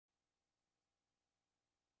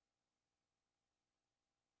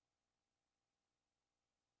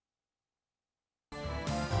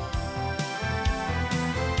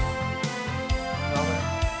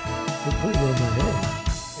put it on my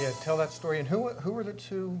head. Yeah, tell that story. And who were the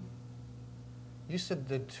two? You said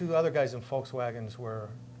the two other guys in Volkswagens were.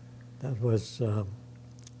 That was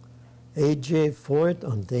A.J. Ford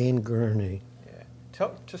and Dane Gurney. Yeah,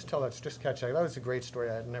 just tell that. Just catch that. That was a great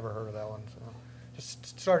story. I had never heard of that one. So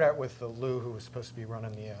just start out with Lou, who was supposed to be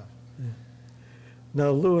running the. Yeah.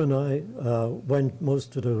 Now Lou and I went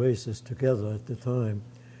most of the races together at the time.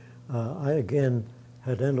 I again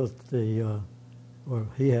had entered or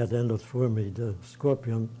he had entered for me, the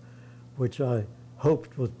Scorpion, which I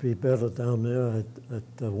hoped would be better down there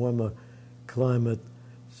at a warmer climate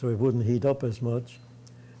so it wouldn't heat up as much,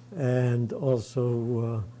 and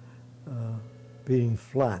also being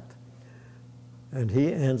flat. And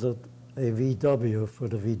he entered a VW for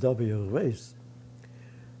the VW race.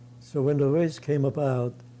 So when the race came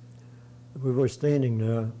about, we were standing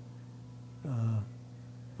there.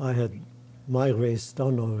 I had my race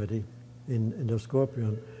done already in the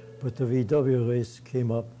Scorpion, but the VW race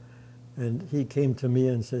came up, and he came to me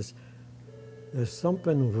and says, "There's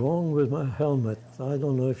something wrong with my helmet. I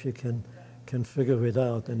don't know if you can figure it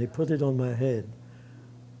out." And he put it on my head.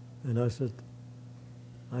 And I said,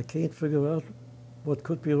 "I can't figure out what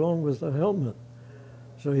could be wrong with the helmet."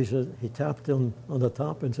 So he said, he tapped on the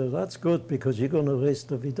top and said, "That's good because you're going to race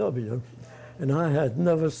the VW." And I had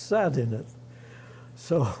never sat in it.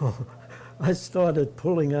 So I started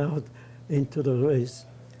pulling out into the race,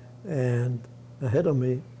 and ahead of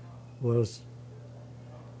me was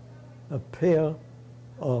a pair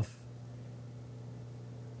of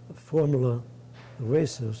Formula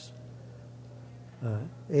racers,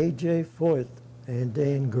 A.J. Ford and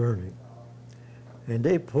Dane Gurney. And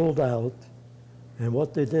they pulled out, and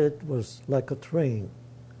what they did was like a train.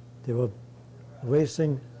 They were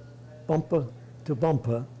racing bumper to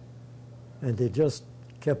bumper, and they just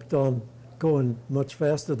kept on going much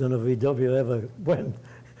faster than a VW ever went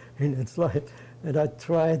in its life. And I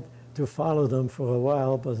tried to follow them for a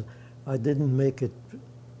while, but I didn't make it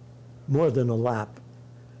more than a lap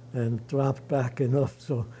and dropped back enough.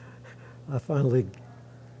 So I finally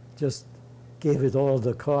just gave it all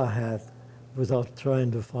the car had without trying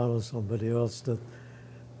to follow somebody else that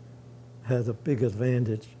had a big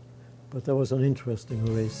advantage. But that was an interesting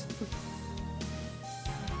race.